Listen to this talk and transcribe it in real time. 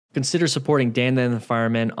Consider supporting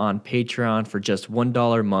DanDanTheFireman on Patreon for just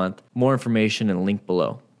 $1 a month. More information in the link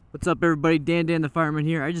below. What's up, everybody? DanDanTheFireman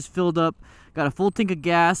here. I just filled up, got a full tank of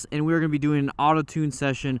gas, and we're going to be doing an auto-tune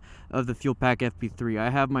session of the Fuelpak FP3. I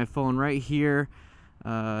have my phone right here.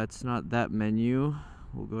 It's not that menu.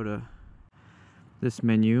 We'll go to this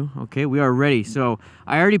menu. Okay, we are ready. So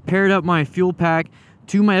I already paired up my Fuelpak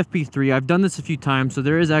to my FP3. I've done this a few times, so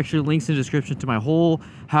there is actually links in the description to my whole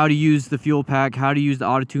how to use the Fuelpak, how to use the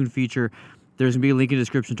auto-tune feature. There's gonna be a link in the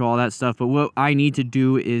description to all that stuff. But what I need to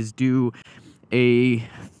do is do a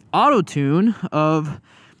auto-tune of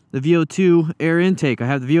the Vo2 air intake. I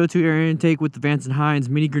have the Vo2 air intake with the Vance and Hines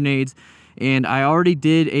mini grenades, and I already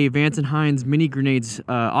did a Vance and Hines mini grenades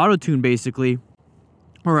auto-tune basically,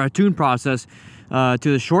 or a tune process to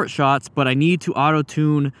the short shots, but I need to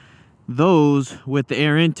auto-tune those with the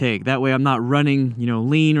air intake. That way I'm not running, you know,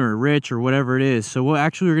 lean or rich or whatever it is. So what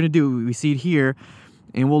actually we're gonna do, we see it here,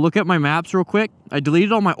 and we'll look at my maps real quick. I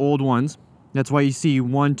deleted all my old ones. That's why you see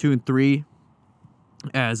 1, 2, and 3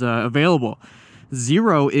 as available.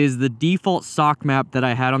 0 is the default stock map that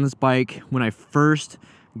I had on this bike when I first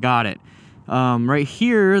got it. Right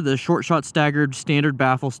here, the short shot staggered standard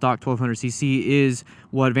baffle stock 1200cc is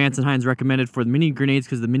what Vance and Hines recommended for the mini grenades,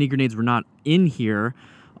 because the mini grenades were not in here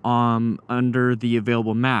under the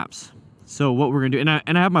available maps. So what we're gonna do,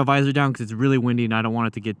 and I have my visor down because it's really windy and I don't want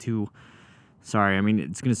it to get too, sorry, I mean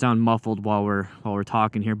it's gonna sound muffled while we're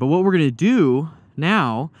talking here. But what we're gonna do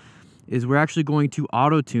now is we're actually going to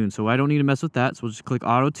auto tune. So I don't need to mess with that. So we'll just click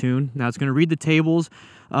auto tune. Now it's gonna read the tables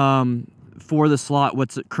for the slot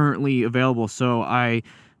what's currently available. So I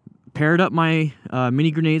paired up my mini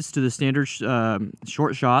grenades to the standard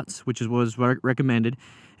short shots, which was recommended.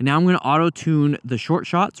 And now I'm going to auto-tune the short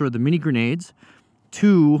shots or the mini grenades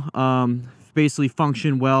to basically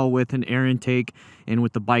function well with an air intake and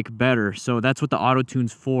with the bike better. So that's what the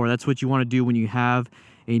auto-tune's for. That's what you want to do when you have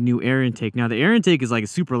a new air intake. Now the air intake is like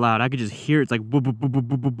super loud. I could just hear it. It's like boop, boop, boop, boop,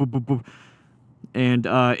 boop, boop, boop, boop. And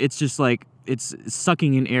it's just like it's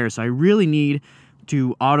sucking in air. So I really need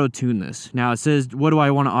to auto-tune this. Now it says, what do I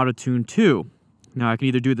want to auto-tune to? Now I can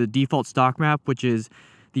either do the default stock map, which is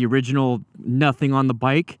the original nothing on the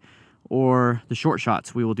bike, or the short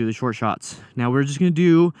shots. We will do the short shots. Now we're just gonna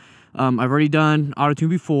do, I've already done auto tune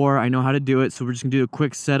before, I know how to do it, so we're just gonna do a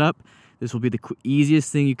quick setup. This will be the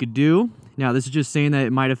easiest thing you could do. Now this is just saying that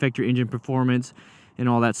it might affect your engine performance and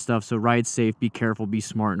all that stuff, so ride safe, be careful, be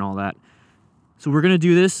smart, and all that. So we're gonna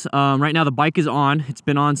do this. Right now the bike is on. It's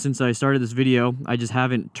been on since I started this video. I just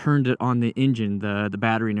haven't turned it on the engine. The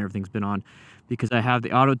battery and everything's been on, because I have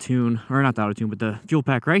the auto-tune, or not the auto-tune, but the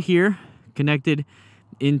Fuelpak right here connected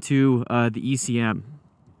into the ECM.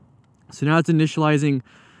 So now it's initializing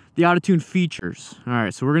the auto-tune features. All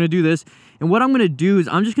right, so we're gonna do this. And what I'm gonna do is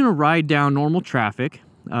I'm just gonna ride down normal traffic,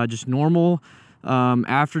 just normal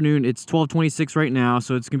afternoon. It's 12:26 right now,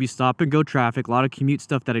 so it's gonna be stop and go traffic, a lot of commute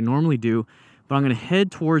stuff that I normally do. But I'm gonna head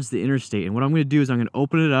towards the interstate. And what I'm gonna do is I'm gonna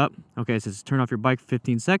open it up. Okay, it says turn off your bike for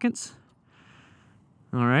 15 seconds.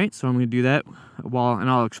 All right, so I'm gonna do that and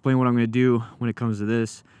I'll explain what I'm gonna do when it comes to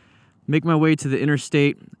this. Make my way to the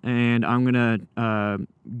interstate, and I'm gonna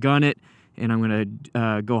gun it, and I'm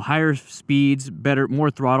gonna go higher speeds,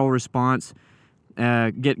 more throttle response,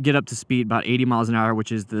 get up to speed about 80 miles an hour,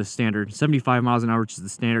 which is the standard, 75 miles an hour, which is the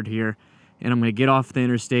standard here. And I'm gonna get off the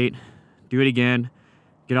interstate, do it again,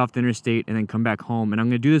 get off the interstate, and then come back home. And I'm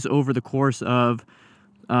gonna do this over the course of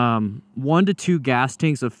 1 to 2 gas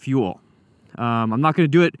tanks of fuel. I'm not going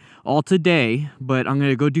to do it all today, but I'm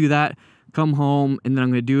going to go do that, come home, and then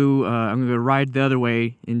I'm going to ride the other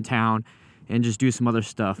way in town and just do some other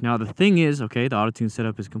stuff. Now the thing is, okay, the auto-tune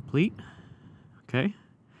setup is complete. Okay.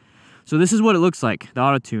 So this is what it looks like, the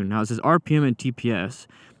auto-tune. Now it says RPM and TPS.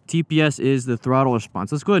 TPS is the throttle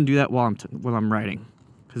response. Let's go ahead and do that while I'm riding,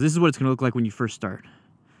 because this is what it's going to look like when you first start.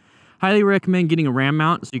 Highly recommend getting a RAM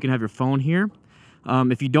mount so you can have your phone here.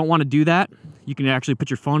 If you don't want to do that, you can actually put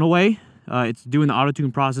your phone away. It's doing the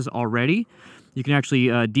auto-tune process already. You can actually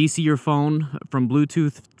DC your phone from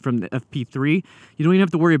Bluetooth from the FP3. You don't even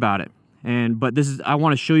have to worry about it. But this is, I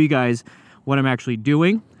want to show you guys what I'm actually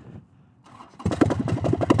doing.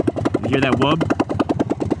 You hear that wub?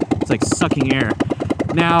 It's like sucking air.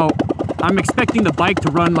 Now, I'm expecting the bike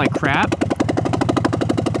to run like crap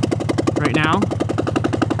right now.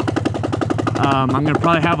 I'm gonna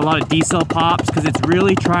probably have a lot of decel pops because it's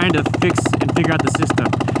really trying to fix and figure out the system.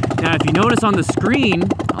 Now, if you notice on the screen,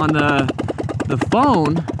 on the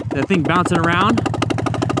phone, that thing bouncing around,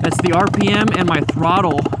 that's the RPM and my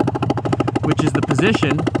throttle, which is the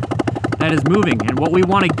position that is moving. And what we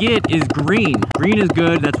want to get is green. Green is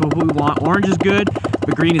good, that's what we want. Orange is good,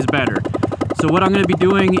 but green is better. So what I'm going to be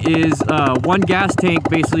doing is one gas tank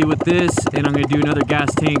basically with this, and I'm going to do another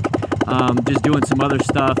gas tank just doing some other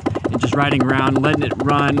stuff and just riding around, letting it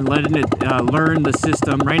run, letting it learn the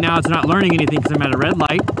system. Right now it's not learning anything because I'm at a red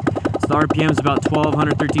light. So the RPM is about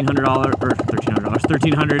 $1,200, $1,300, or $1,300,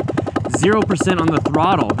 $1,300. 0% on the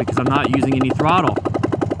throttle because I'm not using any throttle.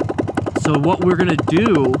 So what we're going to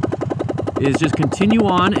do is just continue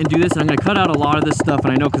on and do this. And I'm going to cut out a lot of this stuff,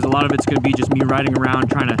 and I know because a lot of it's going to be just me riding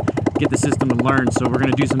around trying to get the system to learn. So we're going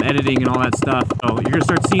to do some editing and all that stuff. So you're going to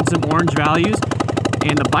start seeing some orange values,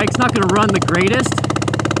 and the bike's not going to run the greatest.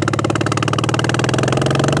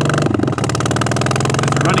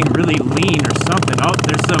 It's running really lean or something. Oh,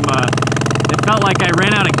 there's some, it felt like I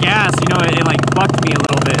ran out of gas, you know, it like bucked me a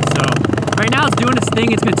little bit. So right now it's doing its thing.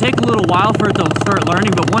 It's going to take a little while for it to start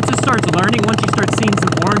learning, but once it starts learning, once you start seeing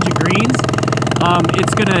some orange and greens,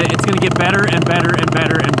 it's gonna get better and better and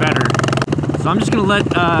better and better. So I'm just gonna let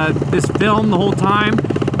this film the whole time,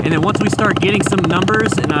 and then once we start getting some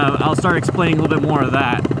numbers, and I'll start explaining a little bit more of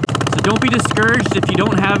that. So don't be discouraged if you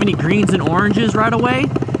don't have any greens and oranges right away,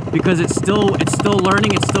 because it's still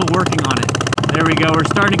learning, it's still working on it. There we go, we're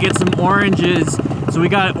starting to get some oranges. So we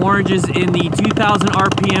got oranges in the 2000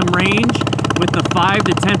 RPM range with the 5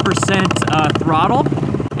 to 10% throttle,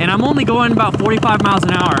 and I'm only going about 45 miles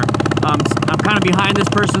an hour. I'm kind of behind this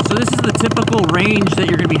person, so this is the typical range that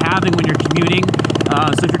you're going to be having when you're commuting.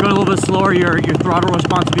 So if you're going a little bit slower, your throttle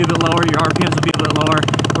response will be a bit lower, your RPMs will be a bit lower.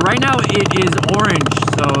 But right now it is orange,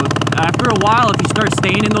 so after a while, if you start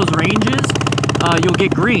staying in those ranges, you'll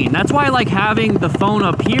get green. That's why I like having the phone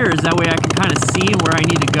up here, is that way I can kind of see where I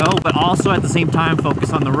need to go, but also at the same time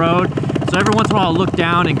focus on the road. So every once in a while I'll look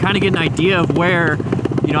down and kind of get an idea of where,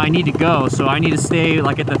 you know, I need to go. So I need to stay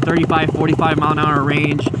like at the 35, 45 mile an hour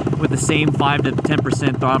range with the same 5 to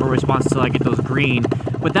 10% throttle response until I get those green.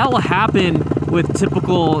 But that will happen with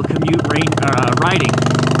typical commute riding.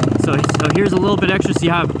 So here's a little bit extra. See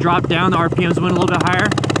how I've dropped down, the RPMs went a little bit higher.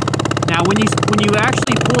 Now when you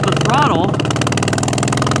actually pull the throttle,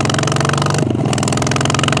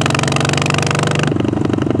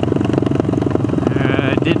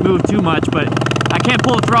 didn't move too much, but I can't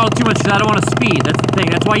pull the throttle too much because I don't want to speed. That's the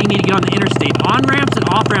thing. That's why you need to get on the interstate. On-ramps and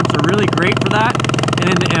off-ramps are really great for that. And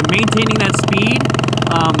then maintaining that speed,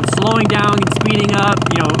 slowing down and speeding up.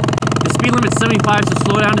 You know, the speed limit's 75, so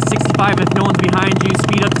slow down to 65 if no one's behind you.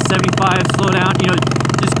 Speed up to 75, slow down. You know,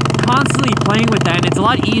 just constantly playing with that. And it's a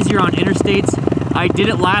lot easier on interstates. I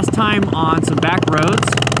did it last time on some back roads.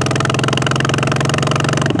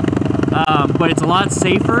 But it's a lot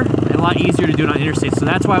safer and a lot easier to do it on interstate, so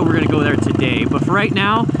that's why we're going to go there today. But for right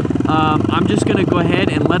now, I'm just going to go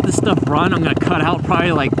ahead and let this stuff run. I'm going to cut out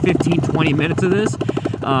probably like 15-20 minutes of this.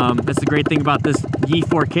 That's the great thing about this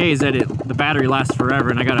Ye4K, is that the battery lasts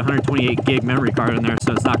forever, and I got a 128 gig memory card in there,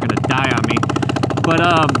 so it's not going to die on me. But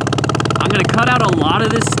I'm going to cut out a lot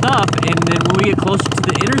of this stuff, and then when we get closer to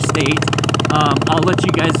the interstate, I'll let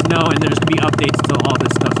you guys know, and there's going to be updates to all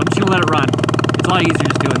this stuff. So I'm just going to let it run. It's a lot easier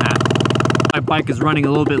just doing that. My bike is running a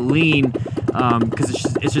little bit lean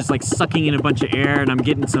because it's just like sucking in a bunch of air, and I'm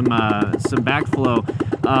getting some backflow.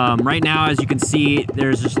 Right now, as you can see,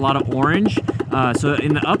 there's just a lot of orange. So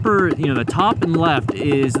in the upper, you know, the top and left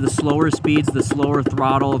is the slower speeds, the slower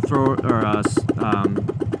throttle,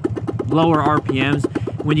 lower RPMs.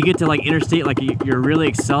 When you get to like interstate, like you're really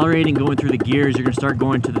accelerating, going through the gears, you're gonna start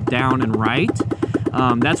going to the down and right.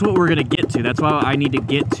 That's what we're gonna get to. That's why I need to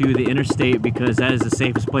get to the interstate, because that is the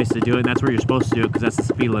safest place to do it, and that's where you're supposed to do it, because that's the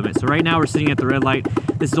speed limit. So right now we're sitting at the red light.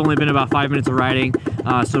 This has only been about 5 minutes of riding,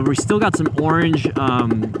 so we still got some orange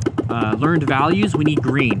learned values. We need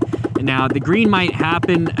green. And now the green might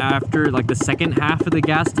happen after like the second half of the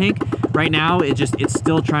gas tank. Right now it's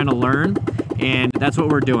still trying to learn, and that's what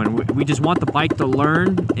we're doing. We just want the bike to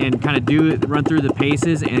learn and kind of run through the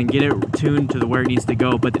paces and get it tuned to where it needs to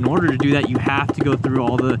go. But in order to do that, you have to go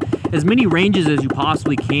through as many ranges as you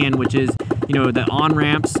possibly can, which is, you know, the on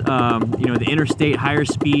ramps, you know, the interstate, higher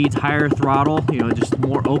speeds, higher throttle, you know, just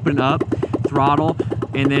more open up throttle,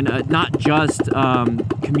 and then not just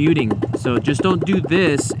commuting. So just don't do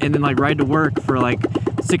this and then like ride to work for like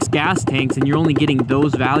 6 gas tanks and you're only getting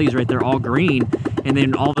those values right there, all green, and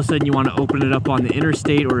then all of a sudden you want to open it up on the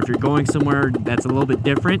interstate, or if you're going somewhere that's a little bit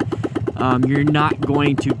different, you're not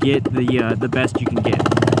going to get the best you can get.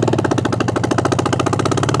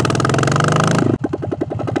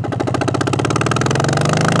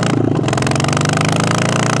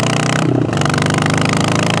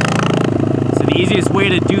 Easiest way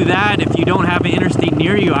to do that, if you don't have an interstate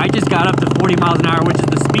near you, I just got up to 40 miles an hour, which is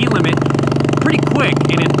the speed limit, pretty quick,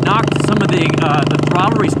 and it knocked some of the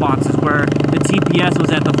throttle responses where the TPS was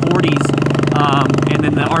at the 40s and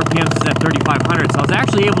then the RPMs is at 3,500. So I was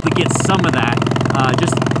actually able to get some of that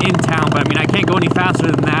just in town, but I mean, I can't go any faster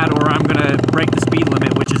than that or I'm gonna break the speed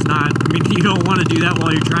limit, which is not, I mean, you don't want to do that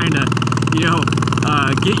while you're trying to, you know,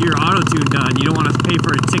 get your auto tune done. You don't want to pay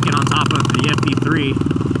for a ticket on top of the FP3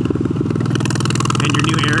 and your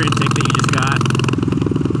new air intake that you just got.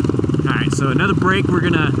 All right, so another break. We're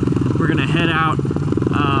gonna head out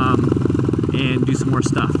and do some more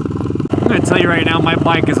stuff. I'm gonna tell you right now, my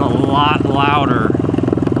bike is a lot louder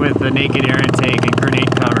with the naked air intake and grenade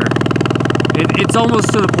cover. It's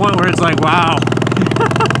almost to the point where it's like, wow.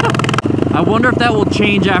 I wonder if that will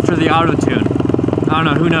change after the auto tune. I don't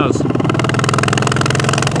know, who knows.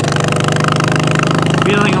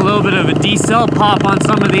 Feeling a little bit of a decel pop on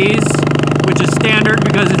some of these, which is standard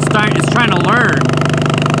because it's trying to learn.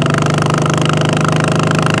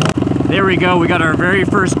 There we go, we got our very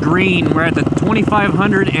first green. We're at the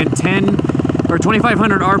 2,510 or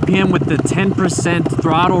 2,500 RPM with the 10%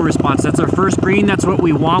 throttle response. That's our first green. That's what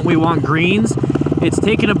we want. We want greens. It's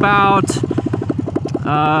taken about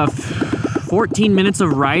 14 minutes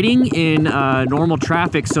of riding in normal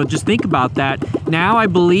traffic. So just think about that. Now I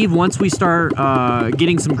believe once we start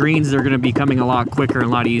getting some greens, they're going to be coming a lot quicker and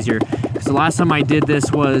a lot easier. Because the last time I did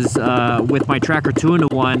this was with my tracker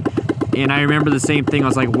 2-in-1. And I remember the same thing. I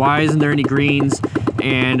was like, why isn't there any greens?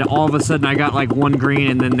 And all of a sudden I got like one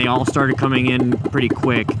green and then they all started coming in pretty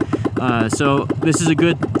quick. So this is a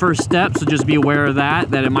good first step. So just be aware of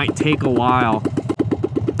that it might take a while.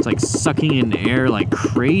 It's like sucking in air like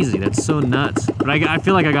crazy. That's so nuts. But I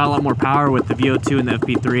feel like I got a lot more power with the VO2 and the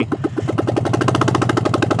FP3.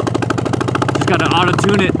 Just got to auto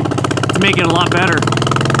tune it to make it a lot better.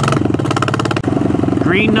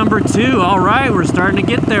 Green number 2. All right, we're starting to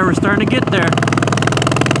get there. We're starting to get there.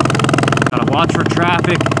 Gotta watch for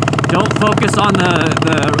traffic. Don't focus on the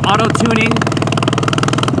auto tuning.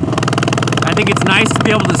 I think it's nice to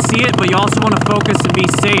be able to see it, but you also want to focus and be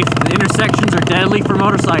safe. The intersections are deadly for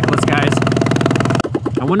motorcyclists, guys.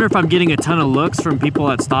 I wonder if I'm getting a ton of looks from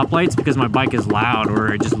people at stoplights because my bike is loud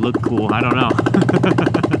or it just looked cool. I don't know.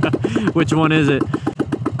 Which one is it?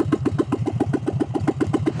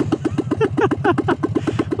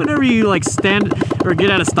 Whenever you like stand or get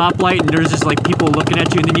at a stoplight and there's just like people looking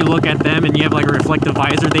at you and then you look at them and you have like a reflective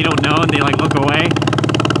visor, they don't know and they like look away.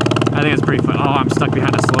 I think it's pretty fun. Oh, I'm stuck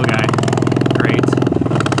behind a slow guy. Great.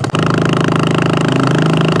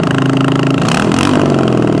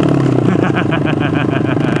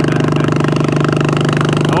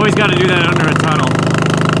 Always got to do that under a tunnel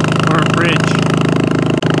or a bridge.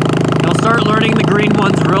 I'll start learning the green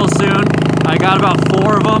ones real soon. I got about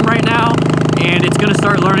 4 of them right now. And it's going to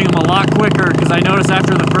start learning them a lot quicker because I noticed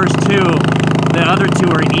after the first 2, the other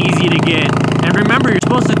 2 are easy to get. And remember, you're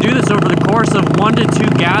supposed to do this over the course of 1 to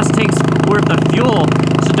 2 gas tanks worth of fuel.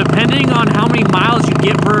 So depending on how many miles you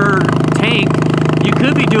get per tank, you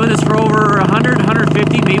could be doing this for over 100,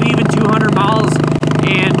 150, maybe even 200 miles.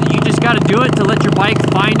 And you just got to do it to let your bike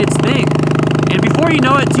find its thing. And before you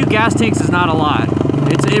know it, 2 gas tanks is not a lot.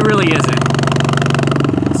 It really isn't.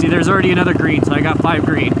 See, there's already another green, so I got 5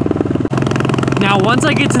 green. Now, once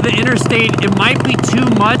I get to the interstate, it might be too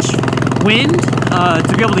much wind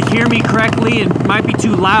to be able to hear me correctly, and it might be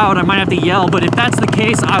too loud. I might have to yell, but if that's the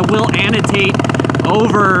case, I will annotate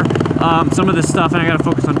over some of this stuff, and I gotta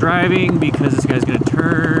focus on driving because this guy's gonna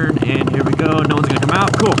turn, and here we go. No one's gonna come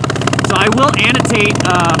out. Cool. So I will annotate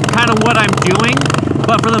kind of what I'm doing,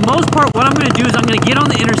 but for the most part, what I'm gonna do is I'm gonna get on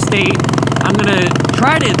the interstate. I'm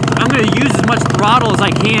gonna use as much throttle as I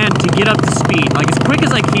can to get up to speed, like as quick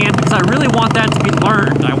as I can, because I really want that to be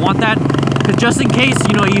learned. I want that, because just in case,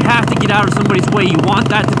 you know, you have to get out of somebody's way, you want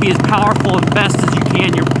that to be as powerful and best as you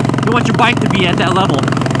can. You want your bike to be at that level.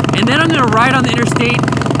 And then I'm gonna ride on the interstate,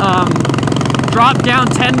 drop down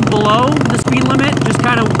 10 below the speed limit, just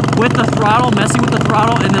kind of with the throttle, messing with the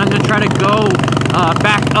throttle, and then I'm gonna try to go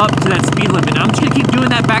back up to that speed limit. I'm just gonna keep doing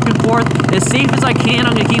that back and forth as safe as I can.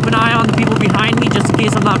 I'm gonna keep an eye on the people behind me just in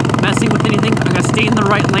case I'm not messing with anything. I'm gonna stay in the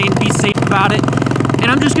right lane, be safe about it,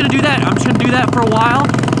 and I'm just gonna do that. I'm just gonna do that for a while,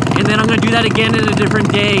 and then I'm gonna do that again in a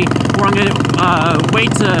different day, where I'm gonna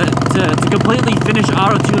wait to completely finish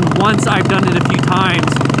auto-tune once I've done it a few times.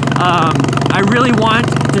 I really want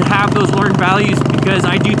to have those learned values because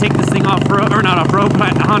I do take this thing off-road, or not off-road,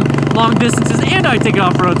 but on long distances, and I take it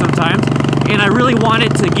off-road sometimes. And I really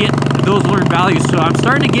wanted to get those learned values. So I'm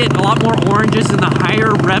starting to get a lot more oranges in the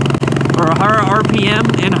higher rep or higher RPM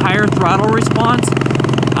and higher throttle response.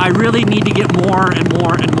 I really need to get more and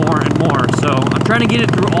more and more and more. So I'm trying to get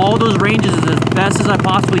it through all those ranges as best as I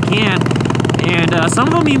possibly can. And some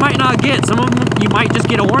of them you might not get. Some of them you might just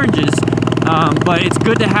get oranges. But it's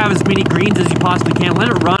good to have as many greens as you possibly can. Let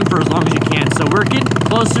it run for as long as you can. So we're getting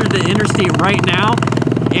closer to the interstate right now,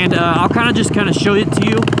 and I'll kind of show it to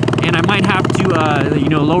you, and I might have to, you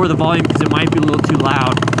know, lower the volume because it might be a little too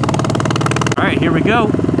loud. All right, here we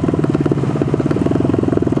go.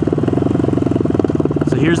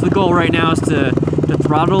 So here's the goal right now, is to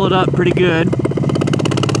throttle it up pretty good.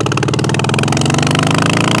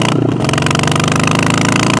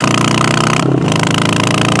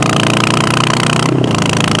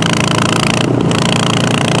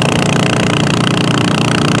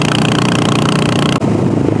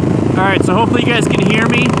 Alright, so hopefully you guys can hear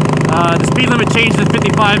me. The speed limit changed to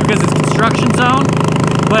 55 because it's construction zone.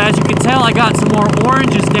 But as you can tell, I got some more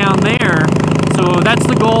oranges down there. So that's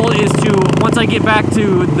the goal, is to, once I get back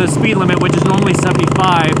to the speed limit, which is normally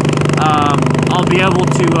 75, I'll be able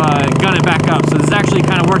to gun it back up. So this is actually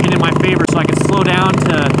kind of working in my favor, so I can slow down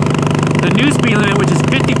to the new speed limit, which is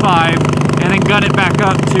 55, and then gun it back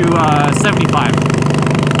up to 75.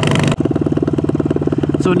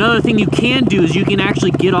 So another thing you can do is you can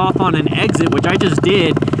actually get off on an exit, which I just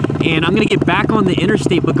did, and I'm gonna get back on the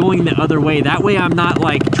interstate but going the other way. That way I'm not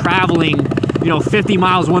like traveling, you know, 50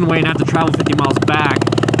 miles one way and have to travel 50 miles back.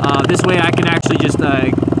 This way I can actually just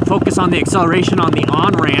focus on the acceleration on the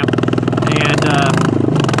on-ramp, and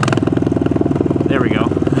there we go.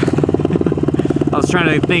 I was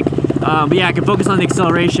trying to think, but yeah, I can focus on the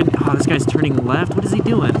acceleration. Oh, this guy's turning left. What is he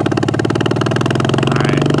doing?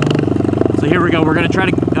 So here we go, we're gonna try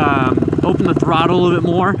to open the throttle a little bit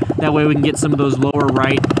more. That way we can get some of those lower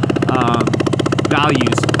right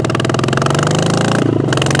values.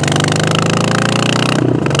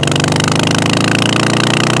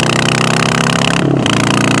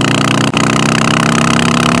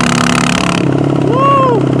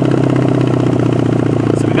 Woo!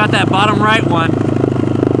 So we got that bottom right one.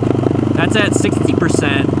 That's at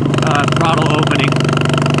 60% throttle opening.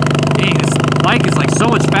 Dang, this bike is like so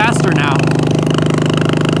much faster now.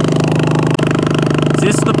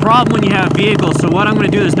 This is the problem when you have vehicles. So what I'm going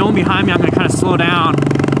to do is, no one behind me, I'm going to kind of slow down.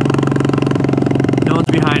 No one's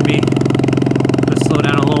behind me. Let's slow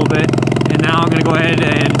down a little bit. And now I'm going to go ahead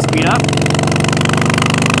and speed up.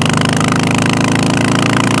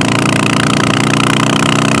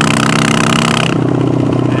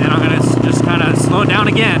 And I'm going to just kind of slow it down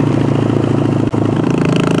again.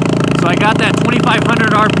 So I got that 2,500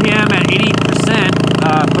 RPM at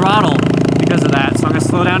 80% throttle because of that. So I'm gonna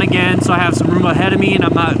slow down again so I have some room ahead of me and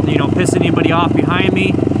I'm not, you know, pissing anybody off behind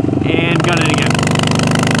me, and gun it again.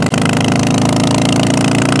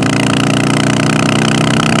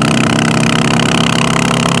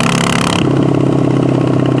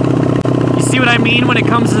 You see what I mean when it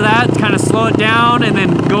comes to that? Kind of slow it down and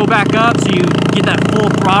then go back up so you get that full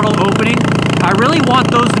throttle opening. I really want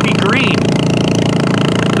those to be green.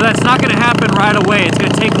 But that's not going to happen right away. It's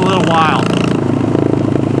going to take a little while.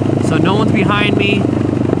 So no one's behind me.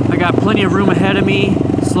 I got plenty of room ahead of me.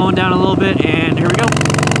 Slowing down a little bit, and here we go.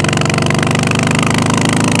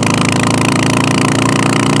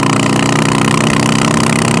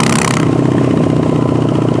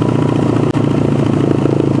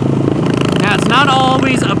 Now, it's not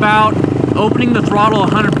always about opening the throttle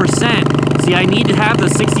 100%. See, I need to have the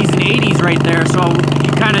 60s and 80s right there, so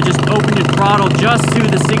you kind of just open your throttle just to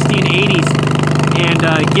the 60 and 80s and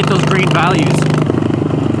get those green values.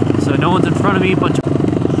 So no one's in front of me, a bunch of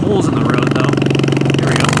holes in the road though. Here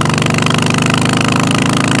we go.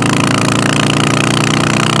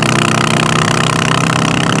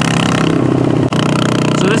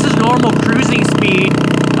 So this is normal cruising speed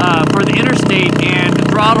for the interstate, and the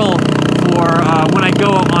throttle for when I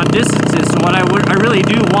go on distances. So what I really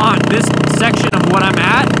do want this section of what I'm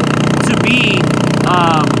at to be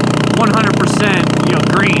 100%, you know,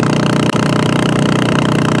 green.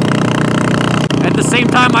 At the same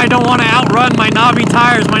time, I don't want to outrun my knobby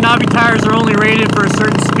tires. My knobby tires are only rated for a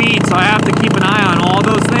certain speed, so I have to keep an eye on all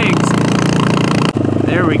those things.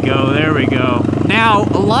 There we go, there we go. Now,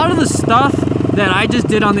 a lot of the stuff that I just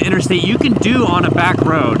did on the interstate, you can do on a back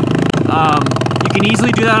road. You can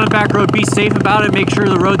easily do that on a back road. Be safe about it. Make sure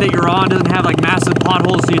the road that you're on doesn't have like massive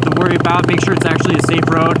potholes so you have to worry about. Make sure it's actually a safe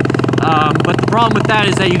road. But the problem with that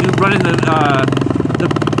is that you can run in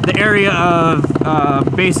the area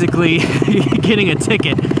of basically getting a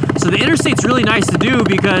ticket. So the interstate's really nice to do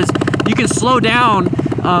because you can slow down.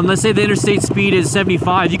 Let's say the interstate speed is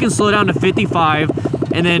 75. You can slow down to 55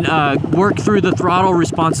 and then work through the throttle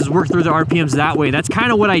responses, work through the RPMs that way. That's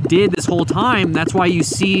kind of what I did this whole time. That's why you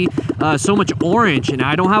see so much orange, and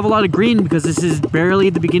I don't have a lot of green because this is barely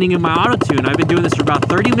the beginning of my auto-tune. I've been doing this for about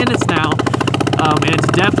 30 minutes now, and it's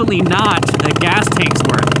definitely not a gas tank's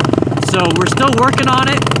worth. So we're still working on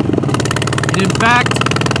it. And in fact,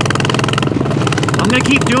 I'm gonna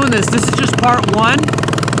keep doing this. This is just part 1.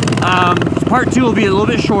 Part 2 will be a little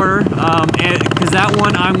bit shorter, because that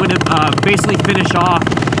one I'm gonna basically finish off,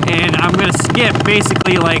 and I'm gonna skip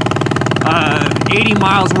basically like 80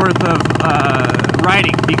 miles worth of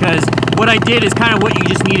riding, because what I did is kind of what you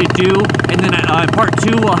just need to do, and then part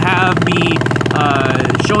 2 will have me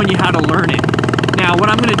showing you how to learn it. Now what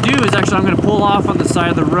I'm going to do is actually I'm going to pull off on the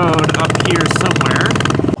side of the road up here somewhere.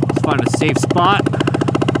 Let's find a safe spot.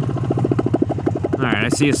 Alright, I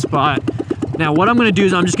see a spot. Now what I'm going to do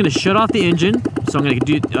is I'm just going to shut off the engine. So I'm going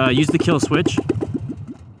to use the kill switch.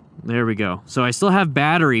 There we go. So I still have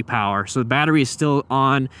battery power. So the battery is still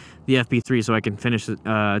on the FP3, so I can finish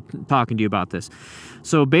talking to you about this.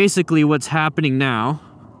 So basically what's happening now,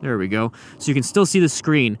 there we go. So you can still see the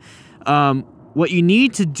screen. What you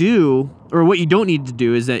need to do, or what you don't need to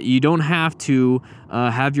do, is that you don't have to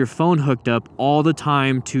have your phone hooked up all the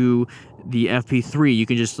time to the FP3. You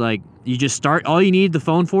can just you just start. All you need the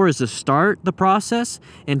phone for is to start the process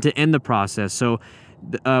and to end the process. So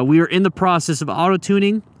we are in the process of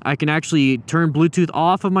auto-tuning. I can actually turn Bluetooth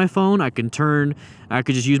off of my phone. I could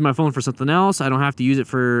just use my phone for something else. I don't have to use it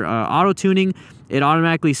for auto-tuning. It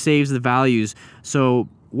automatically saves the values. So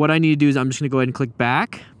what I need to do is I'm just gonna go ahead and click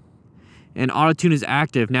back, and auto-tune is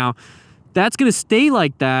active. Now, that's gonna stay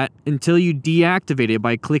like that until you deactivate it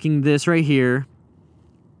by clicking this right here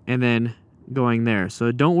and then going there.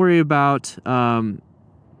 So don't worry about,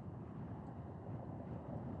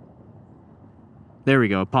 there we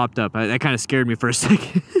go, it popped up. That kind of scared me for a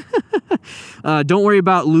second. Don't worry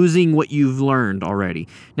about losing what you've learned already.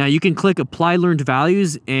 Now you can click apply learned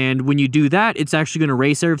values, and when you do that, it's actually going to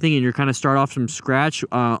erase everything and you're kind of start off from scratch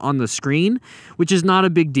on the screen, which is not a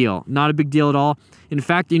big deal. Not a big deal at all. In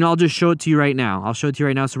fact, I'll just show it to you right now. I'll show it to you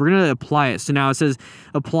right now. So we're going to apply it. So now it says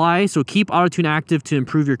apply. So keep AutoTune active to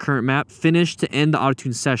improve your current map. Finish to end the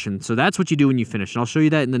AutoTune session. So that's what you do when you finish. And I'll show you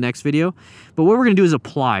that in the next video. But what we're going to do is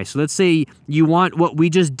apply. So let's say you want what we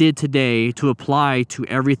just did today to apply to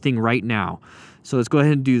everything right now. So let's go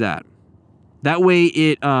ahead and do that. That way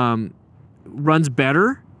it runs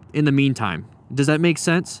better in the meantime. Does that make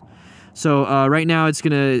sense? So right now it's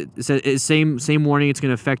gonna same warning. It's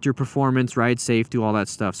gonna affect your performance, ride safe, do all that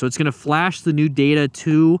stuff. So it's gonna flash the new data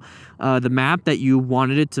to the map that you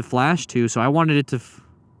wanted it to flash to. So I wanted it to.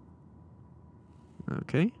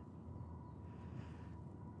 Okay.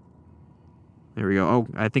 There we go. Oh,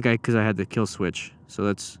 I think because I had the kill switch. So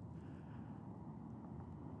let's.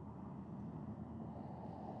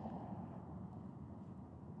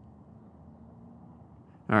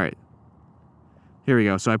 All right. Here we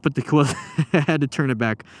go. So I put the cool. I had to turn it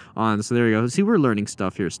back on. So there we go. See, we're learning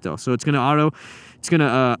stuff here still. So it's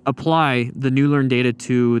gonna apply the new learned data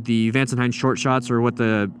to the Vance and Hines short shots, or what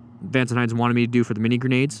the Vance and Hines wanted me to do for the mini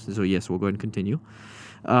grenades. So yes, we'll go ahead and continue.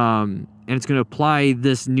 And it's gonna apply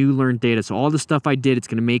this new learned data. So all the stuff I did, it's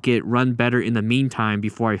gonna make it run better in the meantime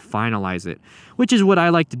before I finalize it, which is what I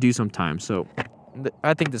like to do sometimes. So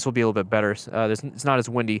I think this will be a little bit better. It's not as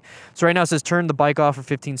windy. So right now it says turn the bike off for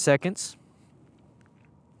 15 seconds.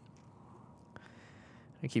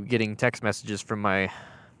 I keep getting text messages from my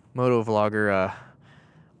motovlogger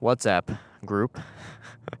WhatsApp group.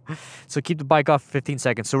 So keep the bike off for 15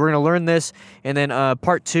 seconds. So we're going to learn this, and then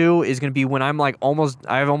part 2 is going to be when I'm like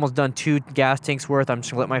I've almost done 2 gas tanks worth. I'm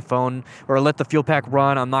just going to let my phone, or let the fuel pack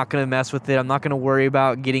run. I'm not going to mess with it. I'm not going to worry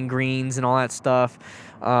about getting greens and all that stuff.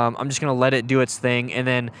 I'm just going to let it do its thing. And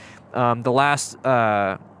then the last,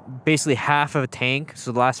 basically half of a tank,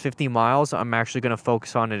 so the last 50 miles, I'm actually going to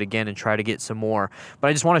focus on it again and try to get some more. But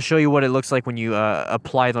I just want to show you what it looks like when you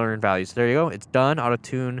apply the learned values. There you go. It's done.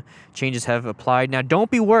 Auto-tune changes have applied. Now,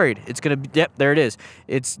 don't be worried. It's going to be, yep, there it is.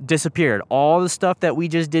 It's disappeared. All the stuff that we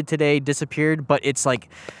just did today disappeared, but it's like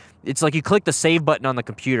you click the save button on the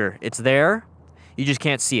computer. It's there. You just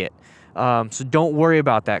can't see it. So don't worry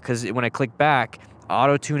about that, because when I click back,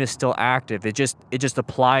 Auto-tune is still active. It just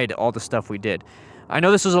applied all the stuff we did. I know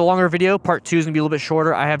this was a longer video. Part 2 is going to be a little bit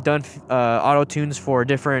shorter. I have done auto-tunes for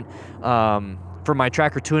different, for my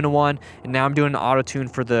Tracker 2-in-1, and now I'm doing an auto-tune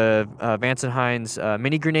for the Vance and Hines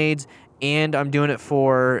mini grenades, and I'm doing it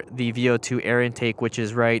for the VO2 air intake, which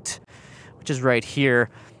is right here.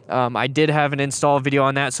 I did have an install video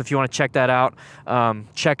on that, so if you want to check that out,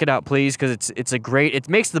 check it out, please, because it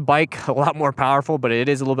makes the bike a lot more powerful, but it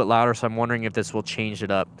is a little bit louder, so I'm wondering if this will change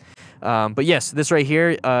it up. But yes, this right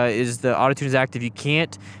here is the auto-tune is active. You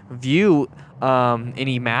can't view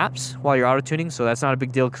any maps while you're auto-tuning, so that's not a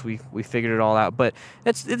big deal because we figured it all out. But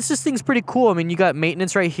this thing's pretty cool. I mean, you got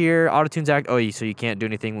maintenance right here, auto-tune's active. Oh, so you can't do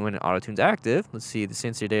anything when auto-tune's active. Let's see the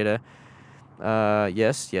sensor data.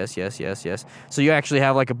 Yes. So you actually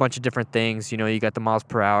have like a bunch of different things. You know, you got the miles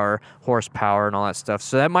per hour, horsepower, and all that stuff.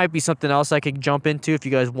 So that might be something else I could jump into if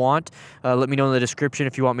you guys want. Let me know in the description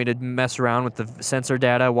if you want me to mess around with the sensor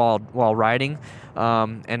data while riding,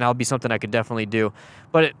 and that'll be something I could definitely do.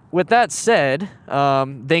 But with that said,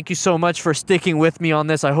 thank you so much for sticking with me on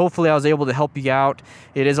this. Hopefully I was able to help you out.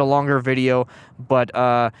 It is a longer video, but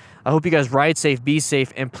I hope you guys ride safe, be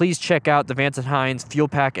safe, and please check out the Vance and Hines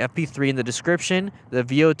Fuelpak FP3 in the description, the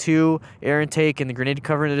VO2 air intake and the grenade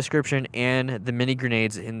cover in the description, and the mini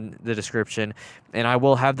grenades in the description. And I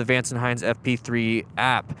will have the Vance and Hines FP3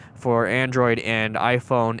 app for Android and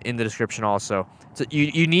iPhone in the description also. So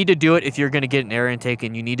you need to do it if you're going to get an air intake,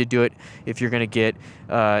 and you need to do it if you're going to get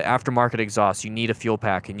aftermarket exhaust. You need a fuel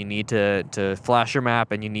pack, and you need to flash your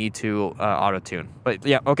map, and you need to auto-tune. But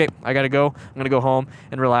yeah, okay, I got to go. I'm going to go home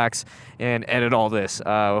and relax and edit all this.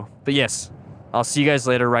 But yes, I'll see you guys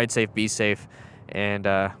later. Ride safe, be safe, and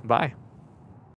bye.